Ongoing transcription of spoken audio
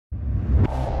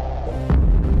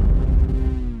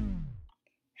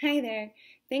Hi there.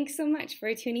 Thanks so much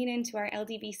for tuning in to our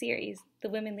LDV series, The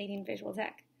Women Leading Visual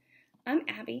Tech. I'm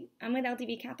Abby. I'm with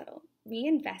LDV Capital. We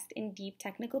invest in deep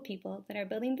technical people that are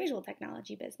building visual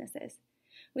technology businesses.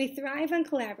 We thrive on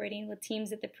collaborating with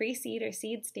teams at the pre-seed or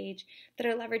seed stage that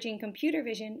are leveraging computer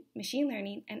vision, machine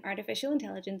learning, and artificial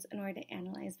intelligence in order to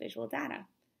analyze visual data.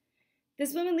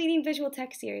 This Women Leading Visual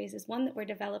Tech series is one that we're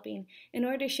developing in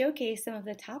order to showcase some of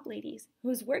the top ladies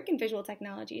whose work in visual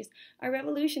technologies are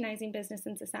revolutionizing business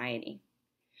and society.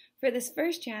 For this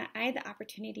first chat, I had the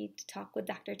opportunity to talk with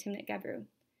Dr. Timnit Gebru.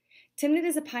 Timnit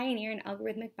is a pioneer in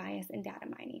algorithmic bias and data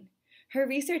mining. Her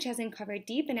research has uncovered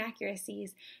deep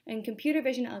inaccuracies in computer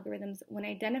vision algorithms when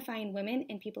identifying women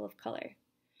and people of color.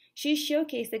 She's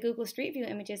showcased that Google Street View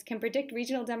images can predict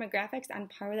regional demographics on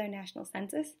par with our national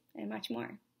census, and much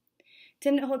more.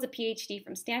 Timnit holds a Ph.D.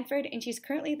 from Stanford, and she's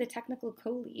currently the technical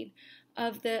co-lead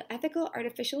of the Ethical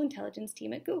Artificial Intelligence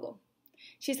team at Google.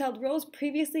 She's held roles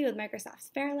previously with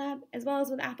Microsoft's Fair Lab, as well as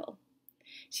with Apple.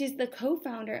 She's the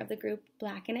co-founder of the group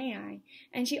Black in AI,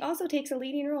 and she also takes a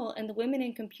leading role in the Women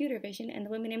in Computer Vision and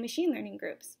the Women in Machine Learning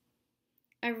groups.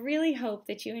 I really hope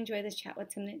that you enjoy this chat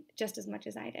with Timnit just as much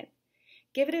as I did.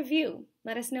 Give it a view.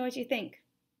 Let us know what you think.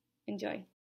 Enjoy.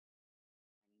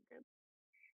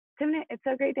 Timnit, it's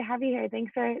so great to have you here.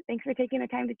 Thanks for taking the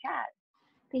time to chat.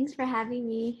 Thanks for having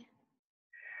me.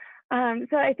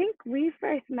 So I think we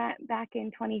first met back in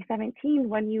 2017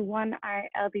 when you won our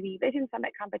LDV Vision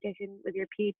Summit competition with your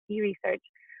Ph.D. research,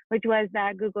 which was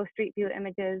that Google Street View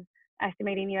images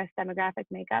estimating U.S. demographic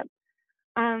makeup.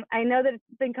 I know that it's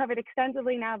been covered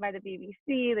extensively now by the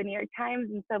BBC, the New York Times,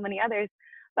 and so many others.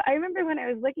 But I remember when I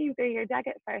was looking through your deck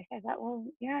at first, I thought, well,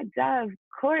 yeah, duh, of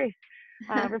course.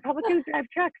 Republicans drive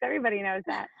trucks, everybody knows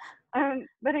that.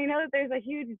 But I know that there's a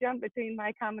huge jump between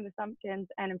my common assumptions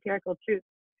and empirical truth.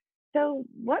 So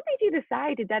what made you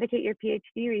decide to dedicate your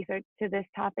PhD research to this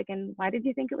topic, and why did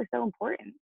you think it was so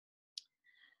important?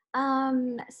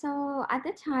 So at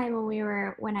the time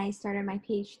when I started my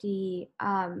PhD,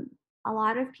 a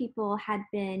lot of people had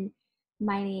been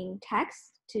mining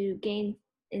text to gain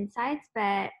insights,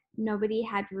 but nobody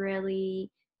had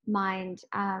really mined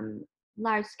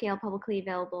large-scale publicly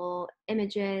available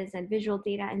images and visual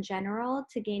data in general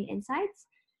to gain insights.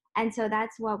 And so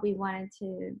that's what we wanted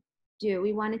to do.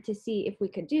 We wanted to see if we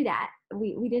could do that.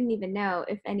 We didn't even know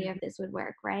if any of this would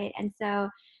work, right? And so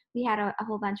we had a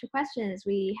whole bunch of questions.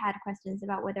 We had questions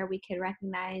about whether we could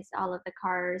recognize all of the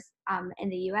cars in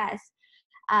the US.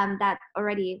 That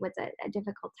already was a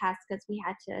difficult task because we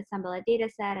had to assemble a data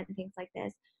set and things like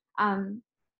this.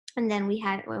 And then we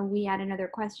had another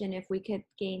question if we could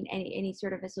gain any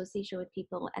sort of association with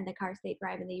people and the cars they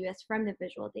drive in the US from the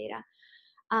visual data.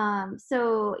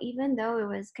 So even though it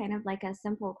was kind of like a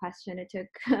simple question, it took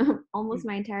almost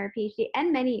my entire PhD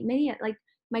and many like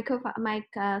my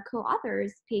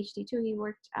co-author's PhD too. He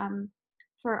worked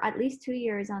for at least 2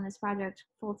 years on this project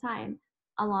full time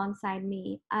alongside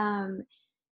me. But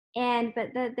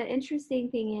the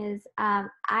interesting thing is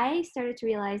I started to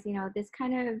realize, this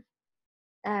kind of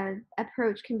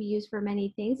approach can be used for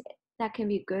many things that can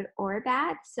be good or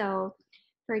bad. So,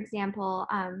 for example,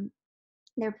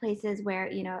 there are places where,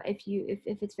 if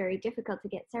it's very difficult to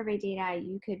get survey data,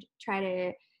 you could try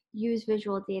to use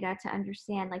visual data to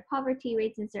understand like poverty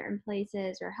rates in certain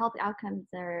places or health outcomes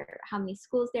or how many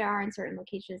schools there are in certain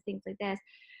locations, things like this.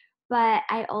 But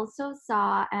I also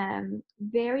saw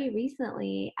very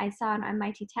recently, I saw an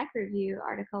MIT Tech Review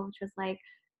article, which was like,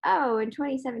 oh, in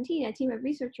 2017, a team of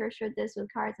researchers showed this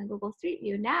with cars on Google Street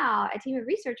View. Now, a team of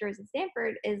researchers at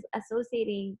Stanford is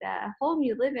associating the home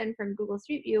you live in from Google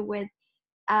Street View with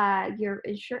your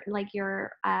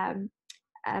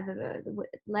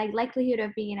likelihood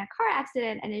of being in a car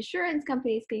accident, and insurance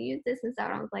companies can use this. And so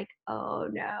I was like, oh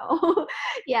no.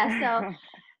 Yeah, so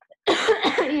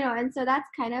and so that's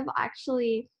kind of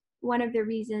actually one of the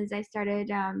reasons I started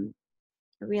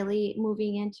really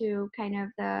moving into kind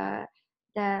of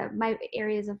my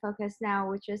areas of focus now,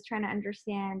 which is trying to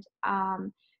understand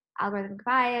algorithmic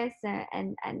bias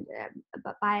and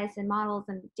bias in models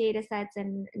and data sets,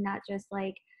 and not just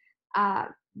like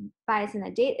bias in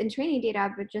the data and training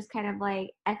data, but just kind of like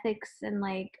ethics and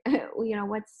like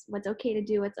what's okay to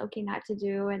do, what's okay not to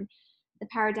do, and the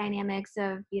power dynamics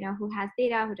of who has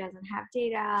data, who doesn't have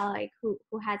data, like who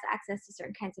has access to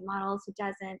certain kinds of models, who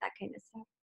doesn't, that kind of stuff.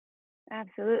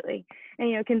 Absolutely.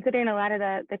 And considering a lot of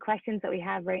the questions that we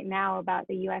have right now about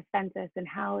the U.S. Census and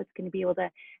how it's going to be able to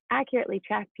accurately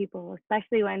track people,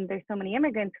 especially when there's so many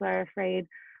immigrants who are afraid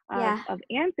of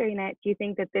answering it, do you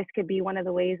think that this could be one of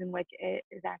the ways in which it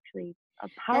is actually a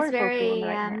powerful tool in the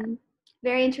right hand?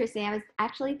 Very interesting. I was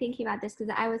actually thinking about this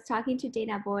because I was talking to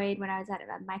Dana Boyd when I was at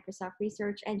Microsoft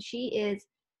Research, and she is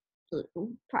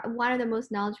one of the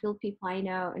most knowledgeable people I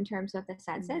know in terms of the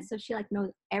census. So she like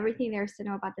knows everything there is to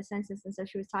know about the census. And so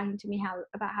she was talking to me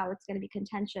about how it's going to be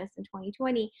contentious in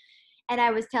 2020. And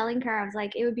I was telling her, I was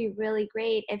like, it would be really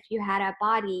great if you had a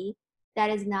body that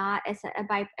is not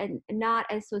not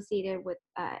associated with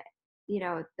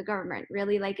the government,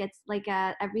 really, like it's like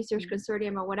a research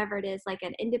consortium or whatever it is, like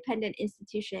an independent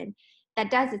institution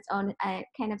that does its own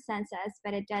kind of census,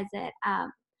 but it does it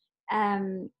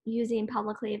using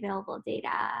publicly available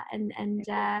data.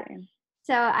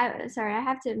 So I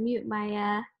have to mute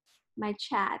my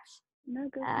chat. No,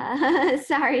 go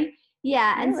sorry.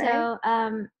 Yeah. No And way. so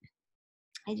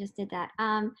I just did that.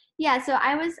 Yeah. So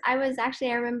I was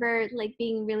actually, I remember like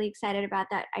being really excited about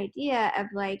that idea of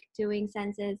like doing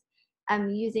census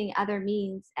using other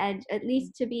means, and at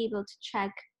least to be able to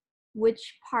check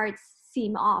which parts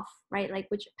seem off, right? Like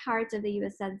which parts of the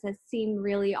US Census seem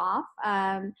really off.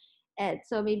 And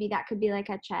so maybe that could be like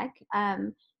a check.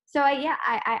 So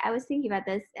I was thinking about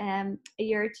this a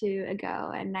year or two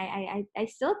ago, and I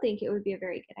still think it would be a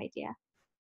very good idea.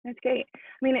 That's great. I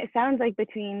mean, it sounds like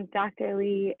between Dr.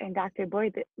 Lee and Dr.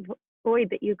 Boyd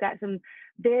that you've got some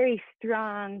very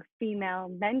strong female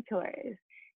mentors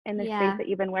in the space that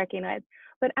you've been working with.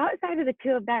 But outside of the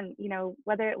two of them,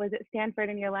 whether it was at Stanford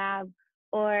in your lab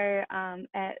or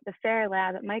at the FAIR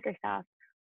lab at Microsoft,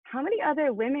 how many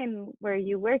other women were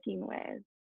you working with?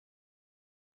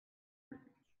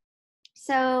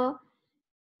 So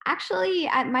actually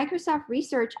at Microsoft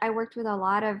Research, I worked with a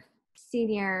lot of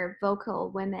senior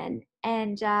vocal women,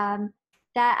 and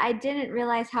that I didn't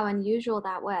realize how unusual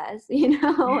that was,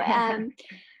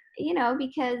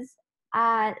 because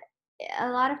a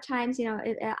lot of times,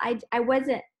 I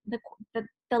wasn't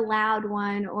the loud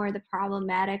one or the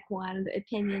problematic one, the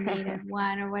opinionated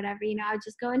one or whatever. I would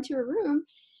just go into a room.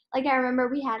 Like I remember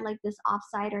we had like this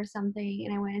offsite or something,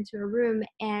 and I went into a room,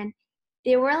 and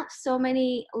there were so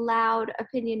many loud,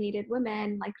 opinionated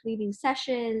women like leading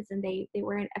sessions, and they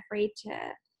weren't afraid to.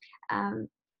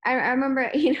 I remember,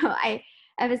 I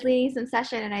was leading some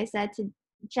session, and I said to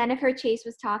Jennifer Chase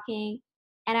was talking,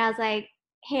 and I was like,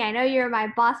 "Hey, I know you're my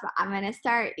boss, but I'm gonna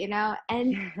start," and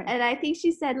I think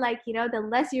she said like, the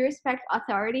less you respect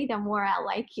authority, the more I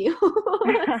like you.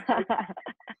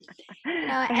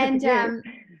 And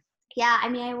yeah, I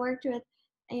mean, I worked with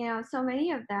so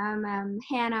many of them,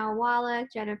 Hannah Wallach,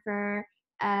 Jennifer,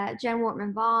 Jen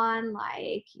Wortman Vaughn,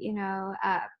 like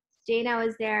Dana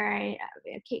was there,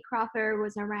 Kate Crawford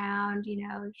was around,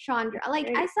 Chandra,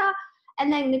 like I saw,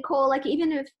 and then Nicole, like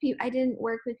even if I didn't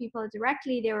work with people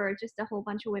directly, there were just a whole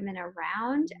bunch of women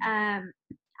around.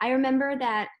 I remember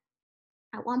that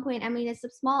at one point, I mean, it's a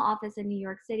small office in New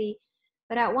York City,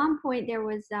 but at one point there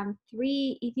was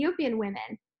 3 Ethiopian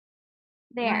women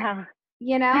there. Wow.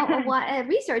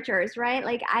 Researchers, right?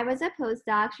 Like I was a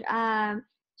postdoc.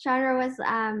 Chandra was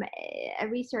a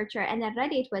researcher, and then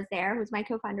Reddit was there, who's my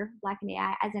co-founder for Black and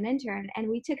AI, as an intern, and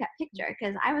we took a picture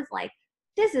because I was like,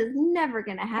 this is never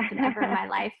gonna happen ever in my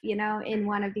life, in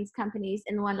one of these companies,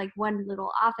 in one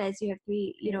little office, you have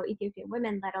 3, Ethiopian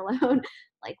women, let alone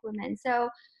like women. So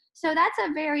that's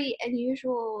a very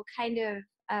unusual kind of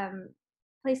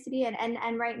place to be in.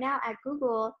 And right now at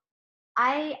Google,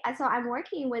 I'm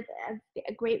working with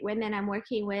great women. I'm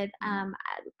working with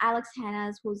Alex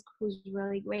Hannas, who's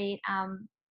really great,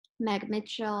 Meg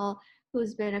Mitchell,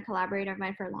 who's been a collaborator of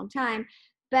mine for a long time.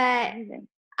 But Amazing.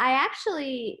 I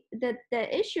actually, the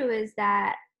issue is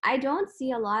that I don't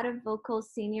see a lot of vocal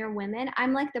senior women.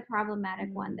 I'm like the problematic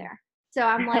one there. So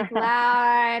I'm like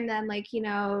loud, and then like,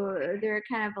 they're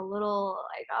kind of a little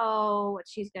like, oh,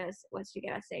 what's she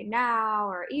gonna say now?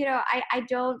 Or, I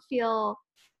don't feel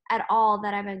at all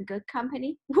that I'm in good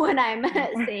company when I'm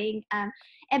saying,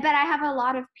 but I have a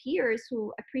lot of peers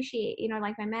who appreciate,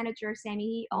 like my manager, Sammy,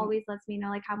 he always lets me know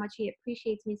like how much he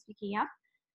appreciates me speaking up.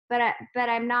 But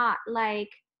I'm not like,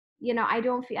 I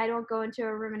don't go into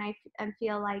a room and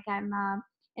feel like I'm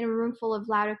in a room full of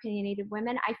loud opinionated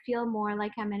women. I feel more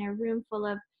like I'm in a room full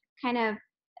of kind of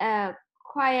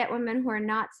quiet women who are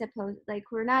not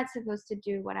supposed to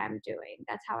do what I'm doing.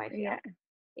 That's how I feel.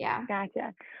 Yeah.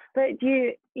 Gotcha. But do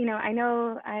you, I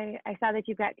know I saw that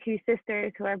you've got 2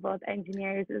 sisters who are both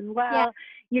engineers as well. Yeah.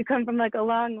 You come from like a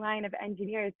long line of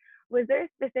engineers. Was there a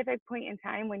specific point in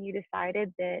time when you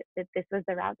decided that this was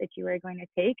the route that you were going to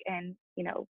take, and,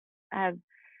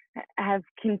 have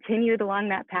continued along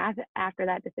that path after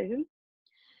that decision?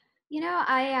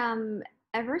 I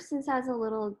ever since I was a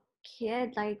little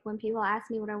kid, like when people ask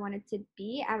me what I wanted to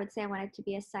be, I would say I wanted to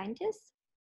be a scientist.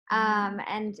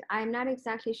 And I'm not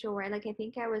exactly sure where. Like, I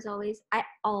think I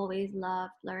always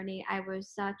loved learning. I was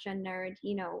such a nerd,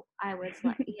 you know. I was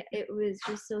like, it was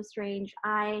just so strange.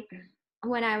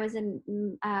 When I was in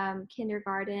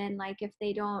kindergarten, like if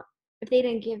they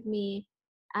didn't give me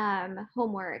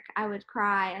homework, I would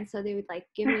cry, and so they would like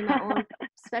give me my own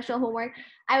special homework.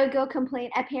 I would go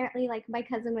complain. Apparently, like my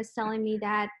cousin was telling me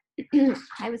that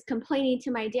I was complaining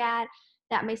to my dad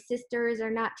that my sisters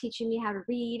are not teaching me how to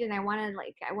read, and I want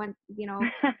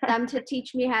them to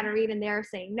teach me how to read, and they're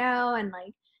saying no, and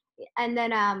like, and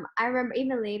then I remember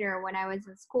even later when I was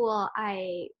in school,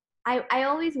 I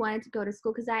always wanted to go to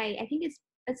school because I think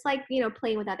it's like, you know,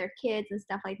 playing with other kids and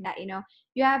stuff like that. You know,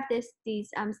 you have these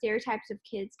stereotypes of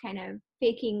kids kind of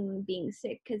faking being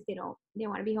sick because they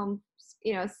want to be home,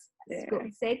 you know, school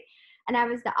sick. And I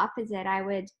was the opposite.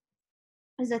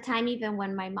 There's a time even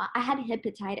when I had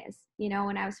hepatitis, you know,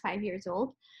 when I was 5 years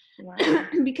old. Wow.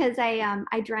 Because I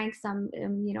drank some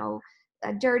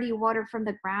dirty water from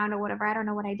the ground or whatever. I don't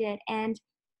know what I did. And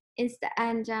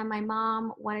my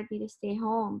mom wanted me to stay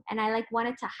home, and I like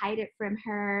wanted to hide it from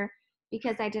her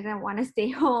because I didn't want to stay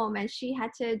home, and she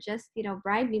had to just, you know,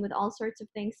 bribe me with all sorts of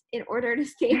things in order to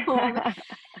stay home.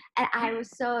 And I was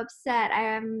so upset.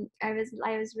 I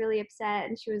was really upset,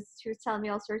 and she was telling me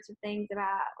all sorts of things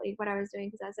about like what I was doing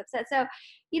because I was upset. So,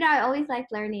 you know, I always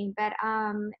liked learning, but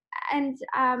and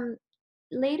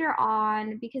later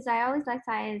on, because I always liked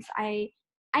science, I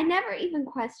never even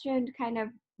questioned kind of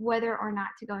whether or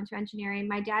not to go into engineering.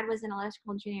 My dad was an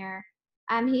electrical engineer.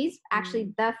 He's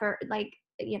actually the first, like,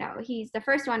 you know, he's the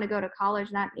first one to go to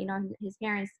college. Not, you know, his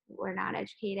parents were not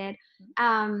educated.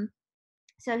 So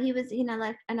he was, you know,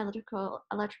 like an electrical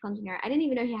engineer. I didn't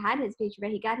even know he had his PhD,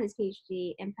 but he got his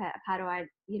PhD in Padua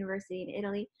University in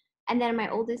Italy. And then my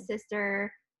oldest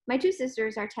sister, my two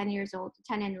sisters are 10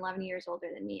 and 11 years older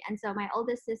than me. And so my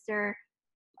oldest sister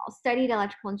studied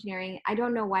electrical engineering. I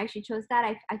don't know why she chose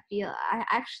that. I feel I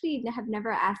actually have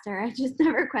never asked her. I just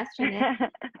never questioned it.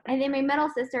 And then my middle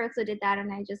sister also did that,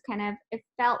 and I just kind of, it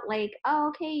felt like, oh,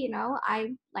 okay, you know,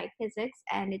 I like physics,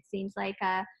 and it seems like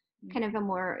a kind of a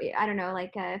more, I don't know,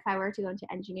 like if I were to go into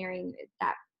engineering,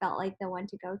 that felt like the one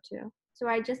to go to. So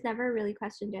I just never really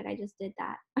questioned it. I just did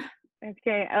that.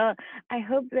 Okay. I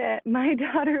hope that my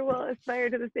daughter will aspire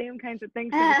to the same kinds of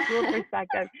things from a school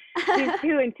perspective. She's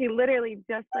 2, and she literally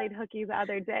just played hooky the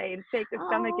other day and faked a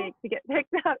stomach ache to get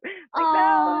picked up. Like,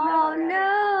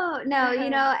 no, you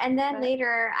know. And then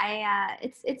later,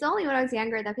 it's only when I was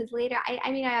younger though, because later,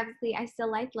 I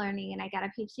still liked learning, and I got a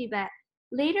PhD, but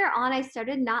later on, I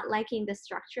started not liking the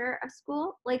structure of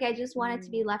school. Like, I just wanted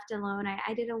to be left alone.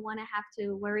 I didn't want to have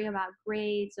to worry about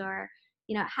grades or,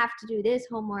 you know, have to do this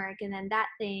homework and then that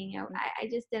thing. I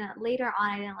just didn't, later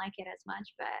on, I didn't like it as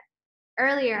much, but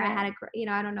earlier I had I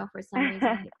don't know, for some reason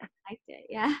I liked it.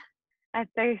 Yeah. A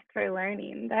thirst for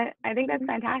learning. I think that's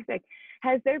fantastic.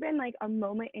 Has there been like a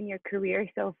moment in your career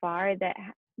so far that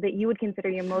you would consider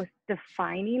your most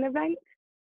defining event?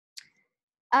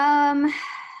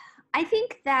 I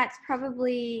think that's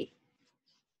probably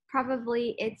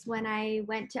it's when I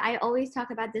always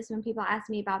talk about this when people ask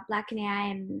me about Black and AI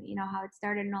and, you know, how it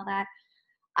started and all that.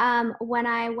 When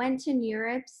I went to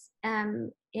NeurIPS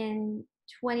in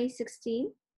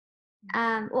 2016,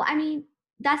 well, I mean,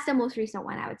 that's the most recent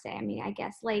one, I would say. I mean, I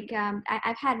guess like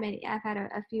I've had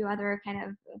a few other kind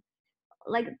of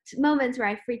like moments where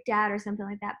I freaked out or something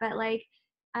like that. But like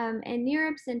in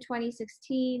NeurIPS in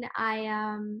 2016,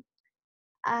 I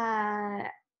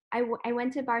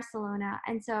went to Barcelona,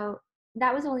 and so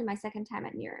that was only my second time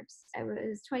at NeurIPS. It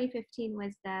was 2015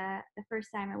 was the first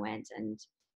time I went, and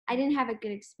I didn't have a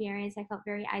good experience. I felt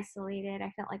very isolated.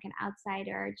 I felt like an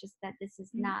outsider, just that this is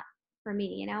not for me,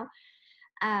 you know.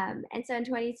 And so in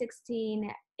 2016,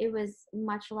 it was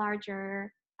much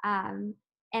larger. And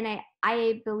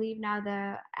I believe now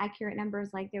the accurate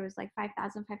numbers, like there was like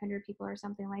 5,500 people or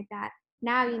something like that.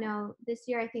 Now, you know, this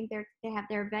year I think they have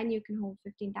their venue can hold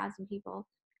 15,000 people.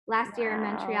 Last year in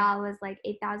Montreal was like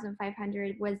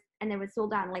 8,500 and it was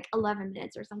sold out in like 11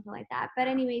 minutes or something like that. But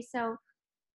anyway, so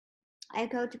I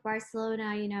go to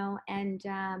Barcelona, you know, and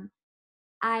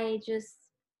I just,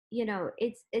 you know,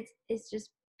 it's just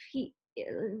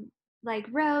like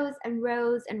rows and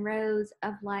rows and rows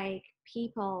of like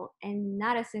people, and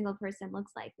not a single person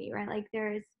looks like me, right? Like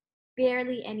there's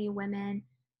barely any women,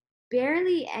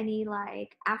 barely any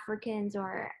like Africans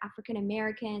or African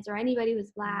Americans or anybody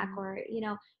who's Black, or, you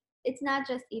know, it's not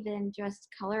just even just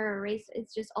color or race,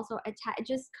 it's just also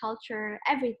just culture,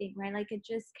 everything, right? Like it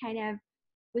just kind of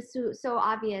was so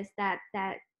obvious that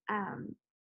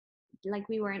like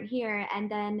we weren't here.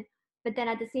 And then but then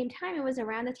at the same time, it was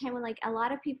around the time when like a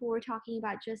lot of people were talking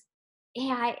about just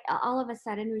AI, all of a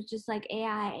sudden, it was just like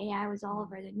AI was all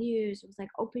over the news. It was like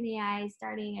OpenAI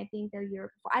starting, I think, the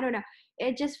year before. I don't know.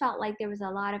 It just felt like there was a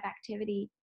lot of activity.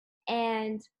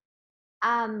 And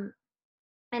um,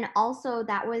 and also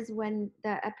that was when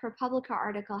a ProPublica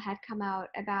article had come out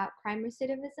about crime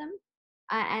recidivism,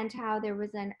 and how there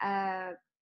was a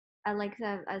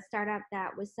startup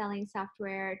that was selling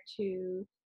software to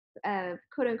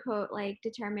quote unquote like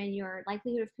determine your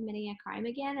likelihood of committing a crime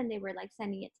again, and they were like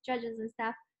sending it to judges and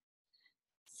stuff.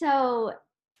 So,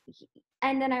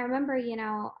 and then I remember,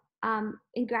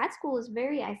 in grad school is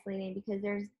very isolating because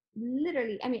there's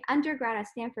literally, I mean, undergrad at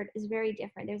Stanford is very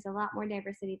different. There's a lot more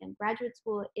diversity than graduate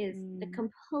school is the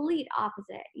complete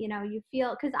opposite. You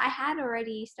feel, because I had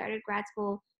already started grad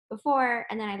school before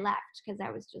and then I left because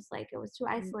I was just like, it was too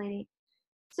isolating.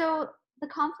 So the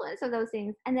confluence of those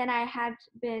things. And then I had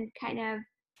been kind of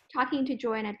talking to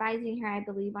Joy and advising her, I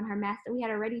believe, on her master. We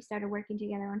had already started working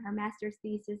together on her master's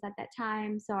thesis at that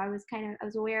time. So I was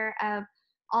aware of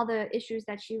all the issues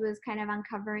that she was kind of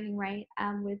uncovering, right,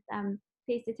 with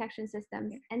face detection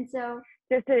systems. And so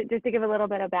just to give a little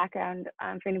bit of background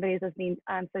for anybody who's listening,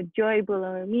 so Joy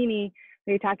Buolamwini,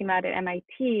 who you're talking about at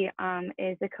MIT,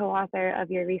 is the co-author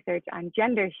of your research on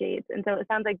gender shades. And so it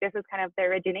sounds like this is kind of the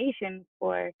origination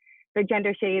for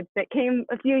gender shades that came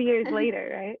a few years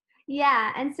later, right?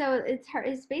 Yeah, and so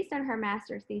it's based on her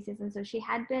master's thesis, and so she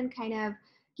had been kind of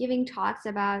giving talks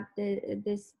about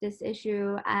this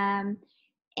issue, and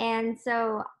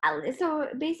so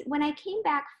when I came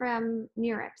back from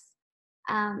NeurIPS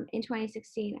in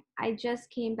 2016, I just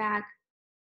came back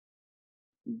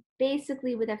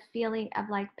basically with a feeling of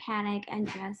like panic and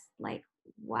just like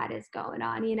what is going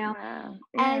on, Wow.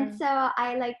 And so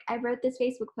I wrote this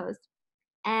Facebook post.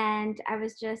 And I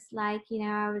was just like,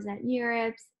 I was at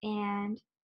NeurIPS and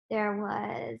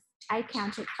I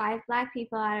counted 5 Black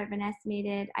people out of an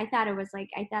estimated, I thought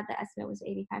the estimate was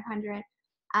 8,500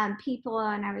 people.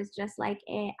 And I was just like,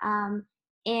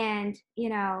 and,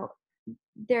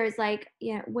 there's like,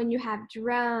 when you have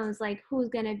drones, like who's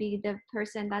going to be the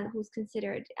person who's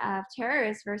considered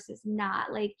terrorist versus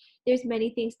not. Like there's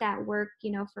many things that work,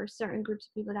 for certain groups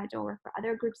of people that don't work for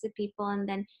other groups of people. And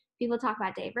then people talk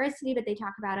about diversity, but they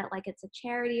talk about it like it's a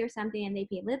charity or something and they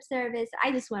pay lip service.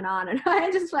 I just went on and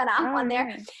I just went on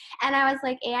there. And I was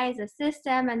like, AI is a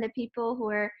system and the people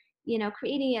who are,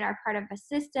 creating it are part of a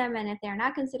system. And if they're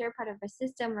not considered part of a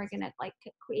system, we're going to like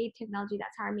create technology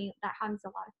that harms a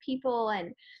lot of people.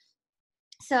 And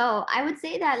so I would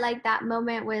say that like that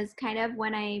moment was kind of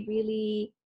when I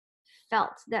really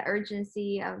felt the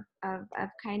urgency of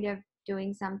kind of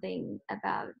doing something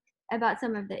about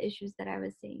some of the issues that I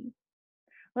was seeing.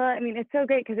 Well, I mean, it's so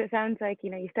great because it sounds like,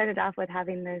 you started off with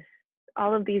having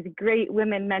all of these great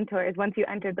women mentors once you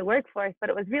entered the workforce, but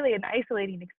it was really an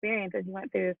isolating experience as you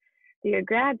went through your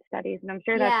grad studies. And I'm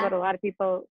sure that's what a lot of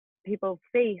people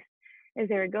faced as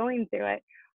they were going through it.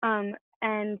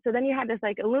 And so then you had this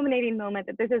like illuminating moment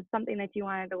that this is something that you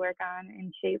wanted to work on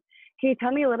and shape. Can you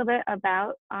tell me a little bit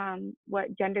about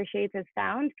what Gender Shades has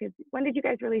found? Because when did you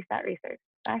guys release that research?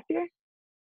 Last year?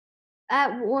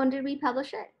 When did we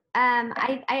publish it?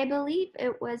 I believe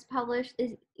it was published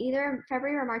is either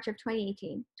February or March of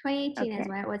 2018. 2018 is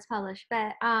when it was published,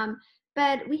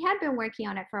 but we had been working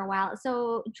on it for a while.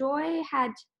 So Joy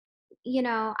had,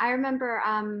 I remember,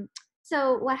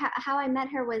 so how I met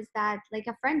her was that like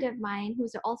a friend of mine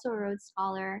who's also a Rhodes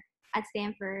Scholar at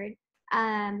Stanford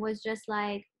was just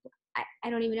like, I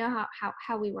don't even know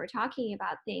how we were talking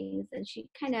about things, and she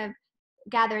kind of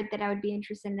gathered that I would be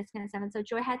interested in this kind of stuff. And so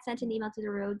Joy had sent an email to the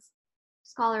Rhodes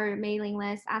Scholar mailing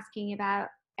list asking about,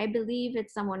 I believe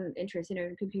it's someone interested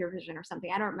in computer vision or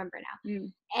something. I don't remember now.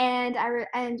 And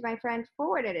and my friend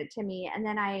forwarded it to me, and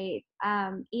then I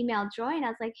emailed Joy and I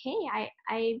was like, hey,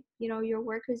 I your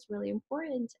work is really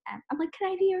important. And I'm like,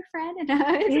 can I be your friend?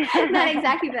 And not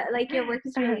exactly, but like your work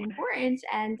is really important,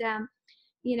 and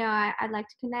I'd like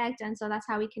to connect. And so that's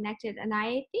how we connected. And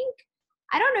I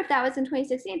don't know if that was in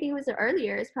 2016. I think it was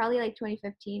earlier. It's probably like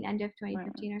 2015, end of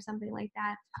 2015 or something like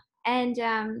that.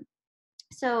 And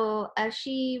so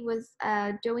she was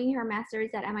doing her master's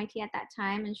at MIT at that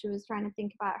time, and she was trying to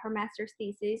think about her master's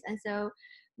thesis. And so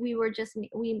we were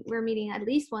meeting at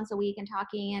least once a week and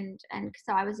talking, and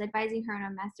so I was advising her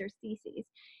on a master's thesis.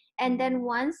 And then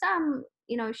once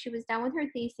she was done with her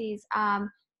thesis,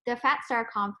 the FatStar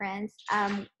conference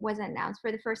was announced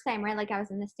for the first time, right? Like I was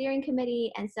in the steering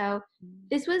committee, and so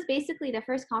this was basically the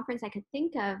first conference I could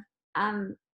think of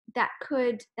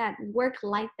that work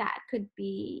like that could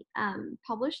be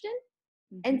published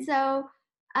in. And so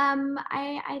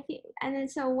I think, and then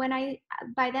so when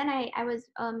by then I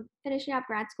was finishing up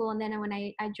grad school, and then when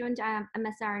I joined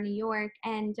MSR in New York,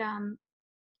 and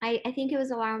I think it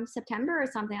was around September or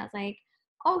something. I was like,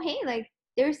 oh hey, like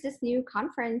there's this new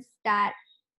conference that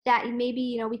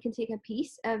maybe we can take a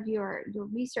piece of your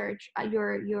research,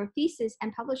 your thesis,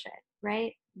 and publish it,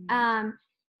 right? Um,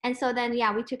 and so then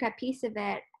yeah, we took a piece of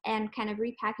it and kind of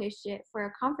repackaged it for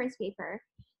a conference paper,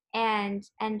 and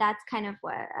that's kind of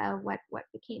what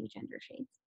became Gender Shades.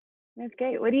 That's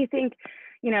great. What do you think,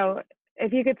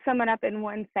 if you could sum it up in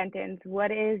one sentence,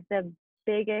 what is the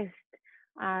biggest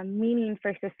meaning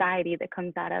for society that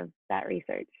comes out of that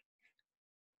research?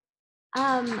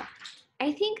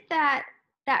 I think that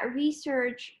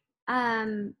research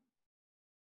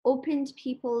opened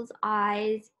people's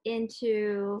eyes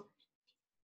into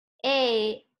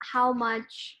how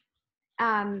much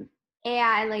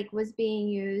AI like was being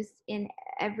used in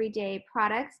everyday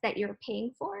products that you're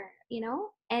paying for,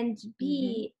 and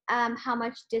B, how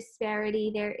much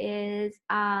disparity there is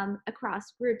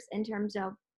across groups in terms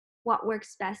of what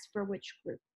works best for which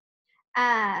group.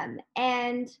 And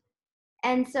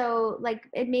so like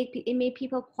it made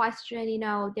people question,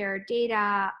 their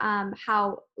data,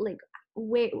 how like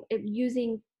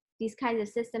using these kinds of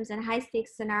systems in high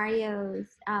stakes scenarios.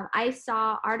 I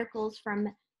saw articles from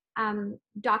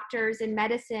doctors in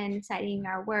medicine citing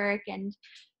our work, and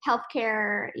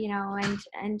healthcare,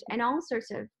 and all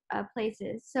sorts of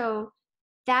places. So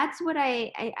that's what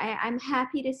I'm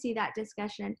happy to see that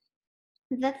discussion.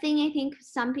 The thing I think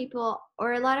some people,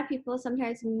 or a lot of people,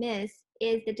 sometimes miss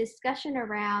is the discussion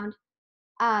around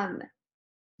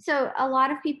so a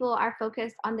lot of people are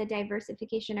focused on the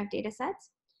diversification of data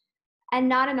sets and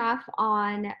not enough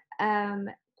on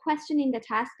questioning the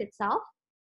task itself,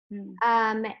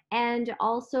 and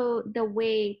also the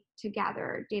way to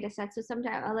gather data sets. So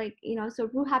sometimes so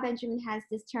Ruha Benjamin has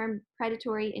this term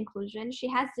predatory inclusion. She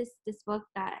has this book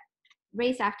that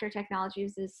Race After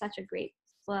Technologies is such a great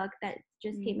book that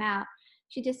just came out.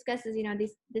 She discusses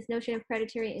this notion of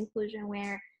predatory inclusion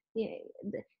where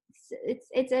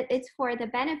it's for the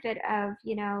benefit of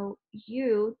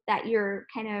you that you're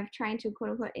kind of trying to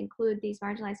quote unquote include these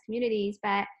marginalized communities,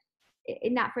 but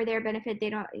not for their benefit. They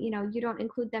don't, you don't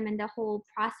include them in the whole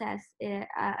process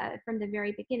from the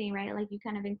very beginning, right? Like you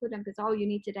kind of include them because you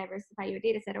need to diversify your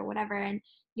data set or whatever, and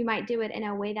you might do it in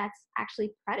a way that's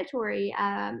actually predatory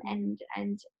and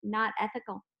not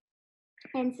ethical.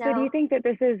 And so do you think that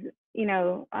this is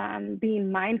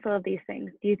being mindful of these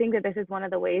things? Do you think that this is one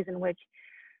of the ways in which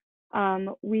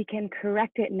we can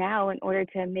correct it now in order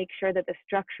to make sure that the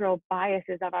structural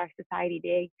biases of our society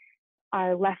today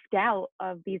are left out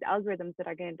of these algorithms that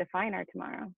are going to define our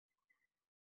tomorrow?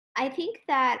 I think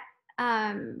that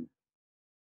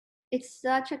it's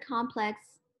such a complex,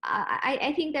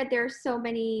 I think that there's so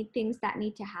many things that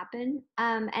need to happen.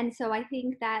 And so I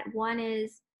think that one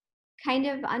is kind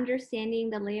of understanding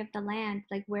the lay of the land,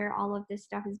 like where all of this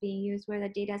stuff is being used, where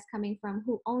the data is coming from,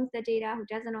 who owns the data, who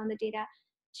doesn't own the data.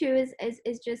 Two is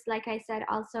just, like I said,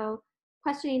 also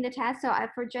questioning the task. So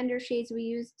for Gender Shades, we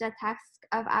use the task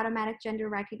of automatic gender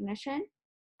recognition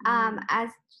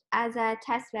as a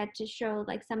test bed to show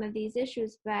like some of these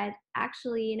issues. But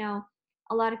actually, a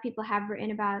lot of people have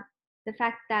written about the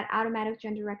fact that automatic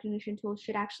gender recognition tools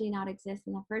should actually not exist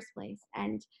in the first place.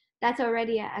 And that's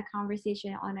already a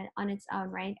conversation on its own,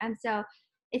 right? And so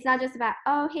it's not just about,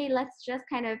 oh, hey, let's just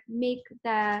kind of make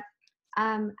the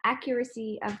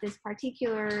accuracy of this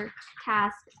particular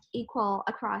task equal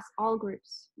across all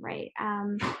groups, right?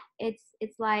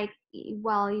 It's like,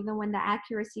 well, even when the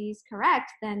accuracy is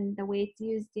correct, then the way it's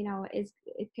used, is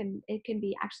it can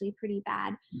be actually pretty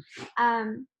bad.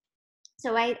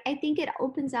 So I think it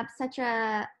opens up such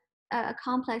a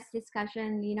complex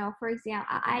discussion. For example,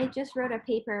 I just wrote a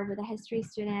paper with a history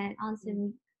student on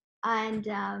some, and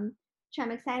which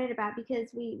I'm excited about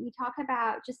because we talk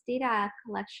about just data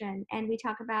collection, and we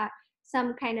talk about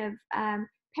some kind of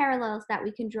parallels that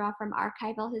we can draw from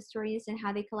archival historians and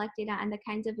how they collect data and the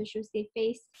kinds of issues they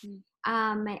face,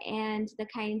 and the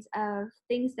kinds of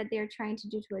things that they're trying to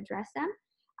do to address them.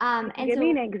 And give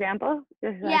me an example.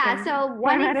 So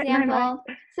one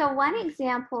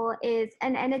example is,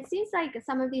 and it seems like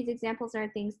some of these examples are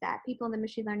things that people in the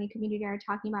machine learning community are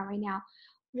talking about right now.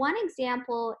 One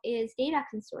example is data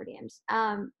consortiums.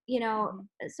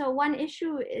 So one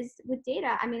issue is with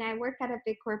data. I mean, I work at a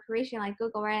big corporation like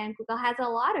Google, right? And Google has a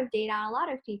lot of data on a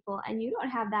lot of people, and you don't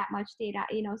have that much data,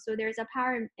 so there's a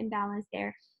power imbalance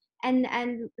there. And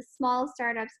small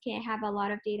startups can't have a lot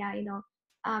of data,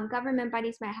 government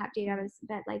bodies might have data,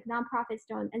 but like nonprofits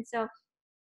don't. And so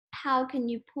how can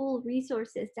you pool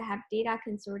resources to have data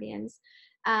consortiums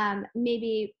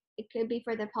Maybe it could be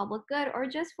for the public good or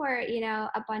just for,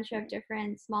 a bunch of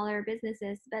different smaller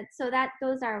businesses. But so that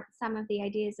those are some of the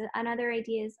ideas. Another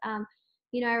idea is,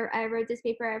 I wrote this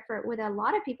paper with a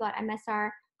lot of people at MSR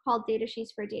called Data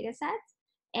Sheets for Data Sets.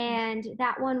 And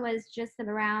that one was just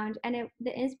around, and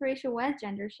the inspiration was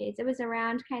gender shades. It was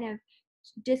around kind of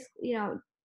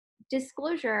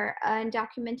disclosure and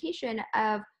documentation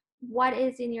of what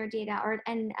is in your data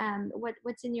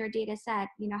what's in your data set,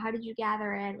 how did you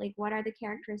gather it, like what are the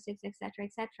characteristics, et cetera,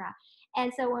 et cetera.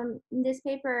 And so when in this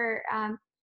paper,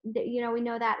 we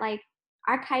know that like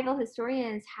archival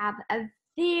historians have a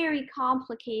very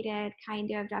complicated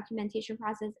kind of documentation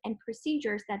process and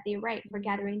procedures that they write for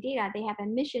gathering data. They have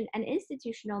an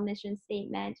institutional mission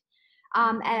statement,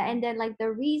 and then like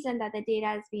the reason that the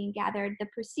data is being gathered, the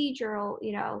procedural,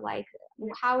 like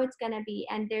how it's going to be,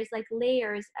 and there's like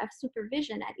layers of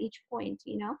supervision at each point,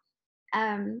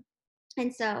 and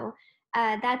so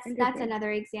that's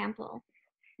another example.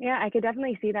 Yeah, I could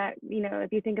definitely see that.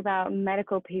 If you think about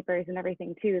medical papers and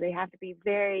everything too, they have to be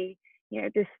very,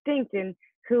 distinct in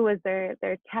who was their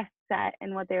test set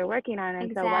and what they were working on. And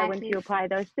Exactly. So why wouldn't you apply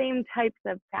those same types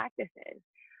of practices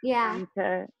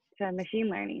to machine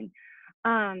learning?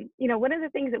 One of the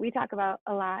things that we talk about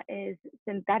a lot is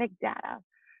synthetic data,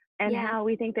 and how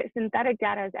we think that synthetic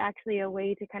data is actually a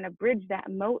way to kind of bridge that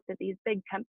moat that these big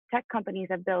tech companies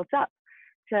have built up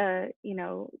to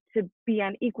be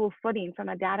on equal footing from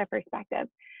a data perspective.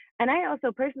 And I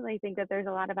also personally think that there's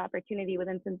a lot of opportunity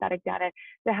within synthetic data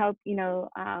to help,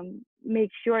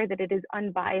 make sure that it is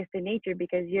unbiased in nature,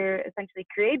 because you're essentially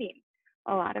creating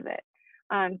a lot of it.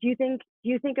 Do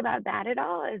you think about that at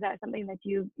all? Is that something that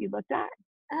you looked at?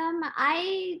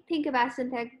 I think about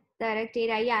synthetic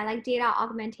data, like data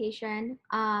augmentation,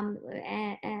 and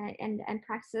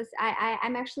practices.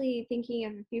 I'm actually thinking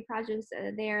of a few projects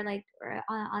there, like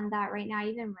on that right now.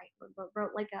 Even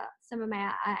wrote like some of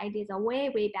my ideas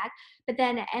way back. But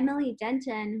then Emily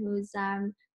Denton, who's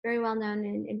very well known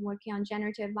in working on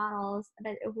generative models,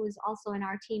 but who's also in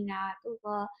our team now at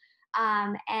Google.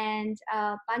 And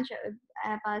a bunch of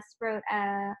us wrote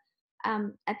a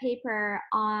paper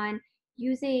on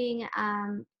using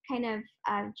kind of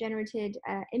generated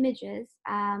images,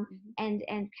 and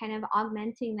kind of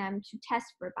augmenting them to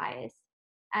test for bias,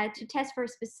 to test for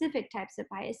specific types of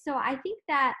bias. So I think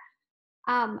that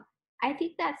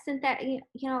synthetic,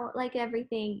 like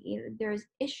everything, there's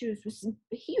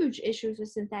huge issues with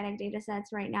synthetic data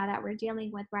sets right now that we're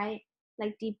dealing with, right?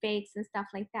 Like deep fakes and stuff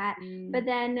like that. But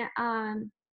then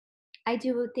I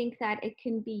do think that it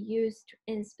can be used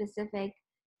in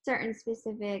certain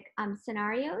specific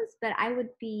scenarios, but I would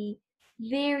be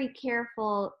very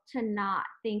careful to not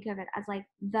think of it as like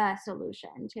the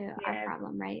solution to our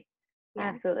problem, right? Yeah.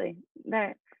 Absolutely.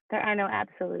 There are no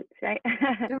absolutes, right?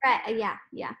 Right. Yeah.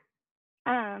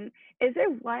 Is there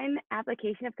one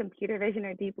application of computer vision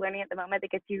or deep learning at the moment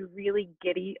that gets you really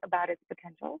giddy about its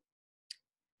potential?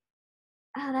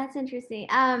 Oh, that's interesting.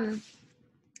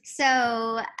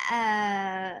 So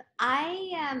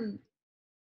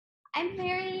I'm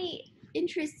very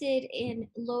interested in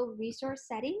low resource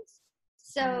settings.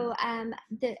 So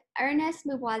the Ernest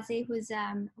Muwaze, who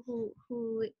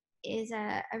is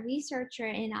a researcher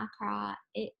in Accra,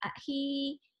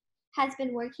 he has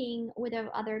been working with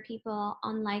other people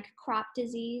on like crop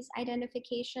disease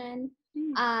identification,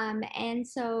 and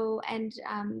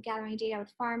gathering data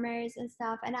with farmers and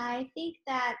stuff. And I think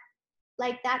that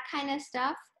like that kind of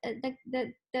stuff,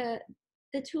 the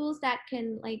tools that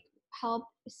can like help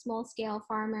small scale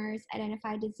farmers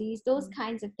identify disease, those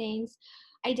kinds of things,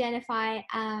 identify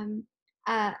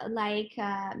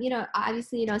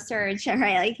obviously, Serge,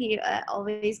 right? Like he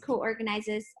always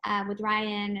co-organizes with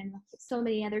Ryan and so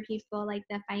many other people, like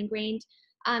the fine grained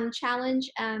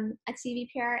challenge at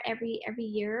CVPR every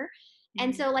year.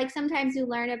 And so like sometimes you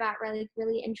learn about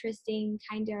really interesting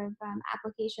kind of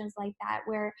applications like that,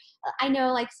 where I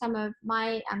know like some of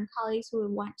my colleagues who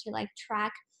would want to like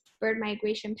track bird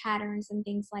migration patterns and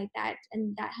things like that,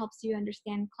 and that helps you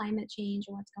understand climate change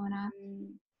and what's going on.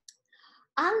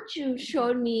 Anju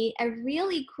showed me a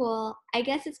really cool, I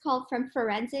guess it's called From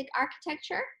Forensic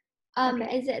Architecture.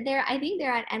 Is it there? I think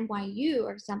they're at NYU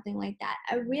or something like that.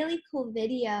 A really cool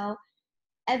video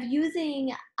of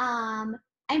using I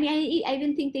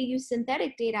even think they use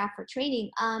synthetic data for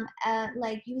training,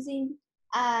 like using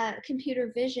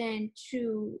computer vision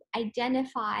to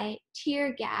identify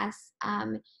tear gas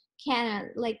I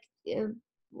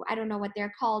don't know what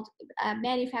they're called,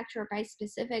 manufactured by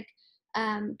specific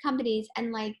companies,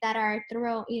 and like that are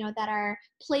that are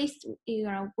placed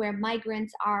where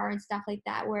migrants are and stuff like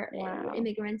that, where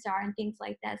immigrants are and things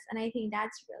like this. And I think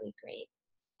that's really great.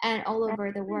 and all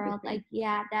over the world. Like,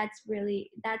 yeah, that's really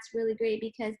great,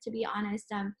 because to be honest,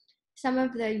 some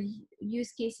of the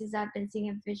use cases I've been seeing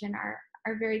of vision are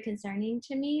very concerning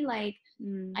to me. Like,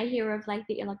 I hear of like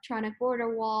the electronic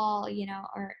border wall,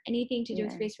 or anything to do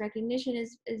with face recognition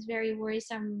is very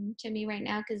worrisome to me right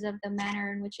now because of the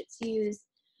manner in which it's used.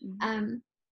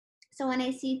 So when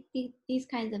I see these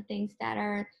kinds of things that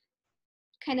are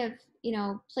kind of,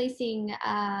 placing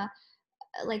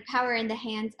like power in the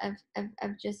hands of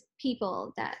just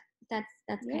people, that's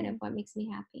kind of what makes me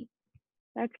happy.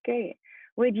 That's great.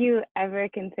 Would you ever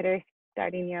consider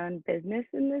starting your own business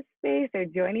in this space, or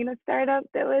joining a startup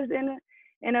that was in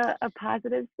a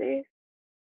positive space?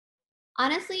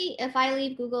 Honestly, if I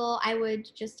leave Google, I would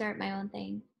just start my own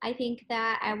thing. I think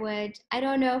that I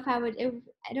don't know if I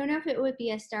don't know if it would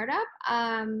be a startup.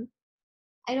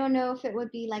 I don't know if it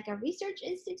would be like a research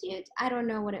institute. I don't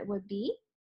know what it would be.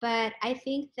 But I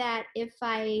think that if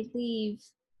I leave,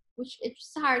 which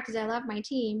it's hard because I love my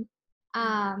team,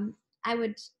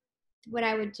 what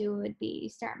I would do would be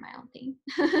start my own thing.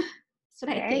 That's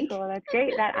what I Very think. cool. That's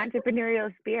great. That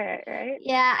entrepreneurial spirit, right?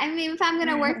 Yeah, I mean, if I'm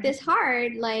gonna work this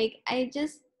hard, like I'm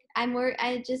kind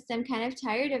of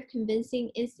tired of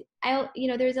convincing.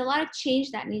 There's a lot of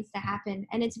change that needs to happen,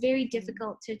 and it's very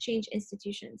difficult to change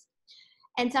institutions.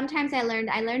 And sometimes I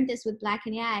learned this with Black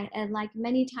and AI, and like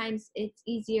many times it's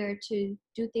easier to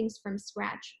do things from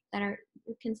scratch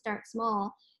you can start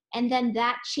small, and then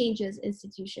that changes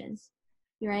institutions,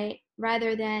 right?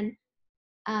 Rather than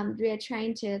we are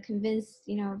trying to convince,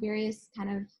 various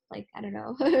kind of like, I don't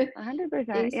know, 100%.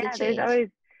 things to Yeah, there's change. always,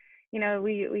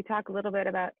 we talk a little bit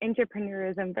about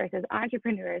entrepreneurism versus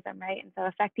entrepreneurism, right? And so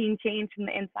affecting change from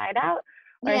the inside out,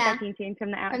 or affecting change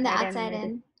from the outside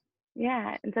in.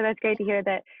 Yeah, and so that's great to hear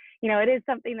that, it is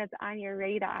something that's on your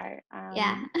radar,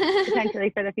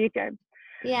 potentially for the future.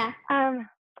 Yeah.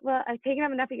 Well, I've taken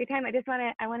up enough of your time.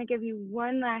 I want to give you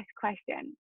one last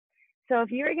question. So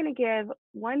if you were going to give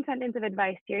one sentence of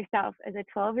advice to yourself as a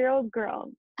 12-year-old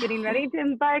girl getting ready to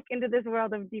embark into this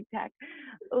world of deep tech,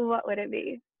 what would it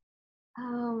be?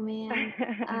 Oh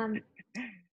man.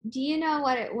 Do you know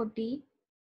what it would be?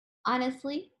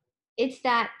 Honestly, it's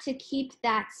that to keep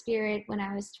that spirit when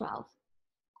I was 12.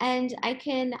 And I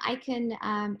can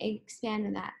expand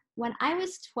on that. When I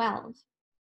was 12,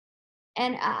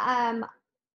 and I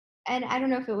don't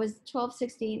know if it was 12,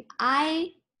 16,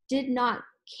 I did not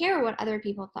care what other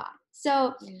people thought.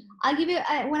 So I'll give you,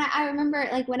 I remember,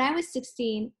 like when I was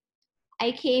 16,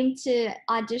 I came to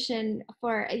audition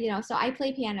for, so I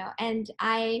play piano, and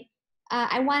I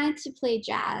wanted to play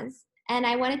jazz, and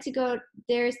I wanted to go,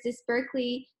 there's this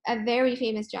Berkeley, a very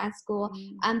famous jazz school.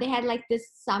 They had like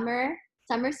this summer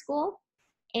school,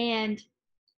 and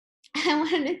I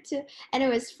wanted to, and it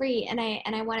was free, and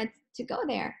I wanted to go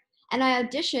there, and I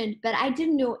auditioned, but I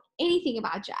didn't know anything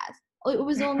about jazz. It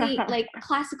was only like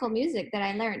classical music that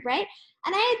I learned, right?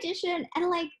 And I auditioned,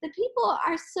 and like the people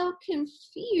are so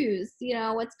confused,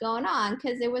 what's going on,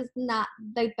 because it was not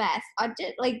the best.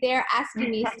 Like they're asking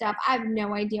me stuff. I have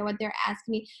no idea what they're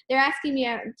asking me. They're asking me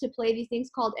to play these things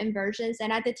called inversions,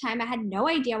 and at the time I had no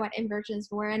idea what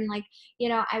inversions were, and like,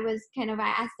 I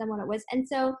asked them what it was,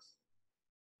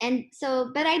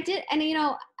 but I did, and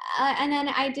and then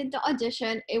I did the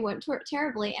audition. It went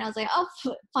terribly, and I was like, oh,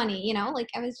 funny, like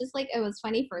I was just like, it was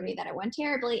funny for me that it went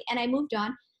terribly, and I moved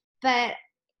on. But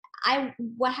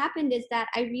what happened is that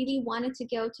I really wanted to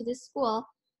go to this school,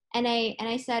 and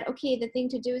I said, okay, the thing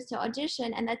to do is to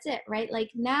audition, and that's it, right? Like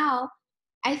now,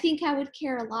 I think I would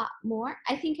care a lot more.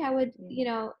 I think I would,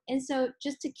 and so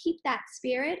just to keep that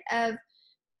spirit of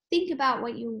think about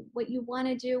what you want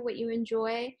to do, what you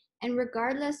enjoy, and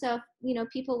regardless of,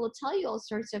 people will tell you all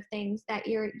sorts of things that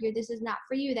you're this is not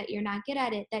for you, that you're not good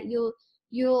at it, that you'll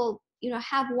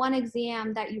have one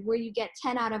exam where you get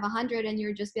 10 out of 100, and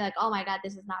you're just be like, oh my God,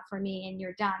 this is not for me, and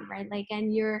you're done, right? Like,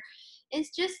 and it's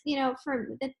just, for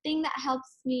the thing that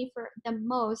helps me for the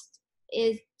most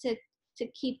is to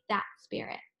keep that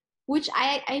spirit, which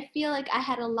I feel like I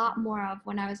had a lot more of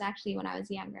when I was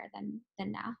younger than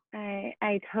now.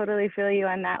 I totally feel you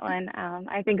on that one.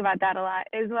 I think about that a lot,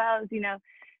 as well as,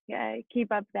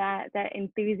 keep up that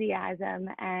enthusiasm,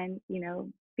 and,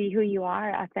 be who you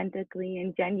are authentically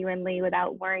and genuinely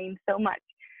without worrying so much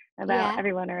about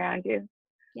everyone around you.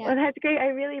 Yeah. Well, that's great. I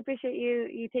really appreciate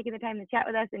you taking the time to chat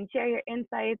with us and share your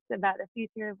insights about the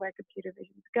future of where computer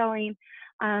vision is going,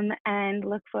 and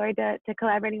look forward to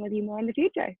collaborating with you more in the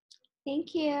future.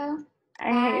 Thank you. All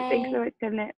right. Thanks so much,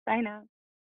 Timnit. Bye now.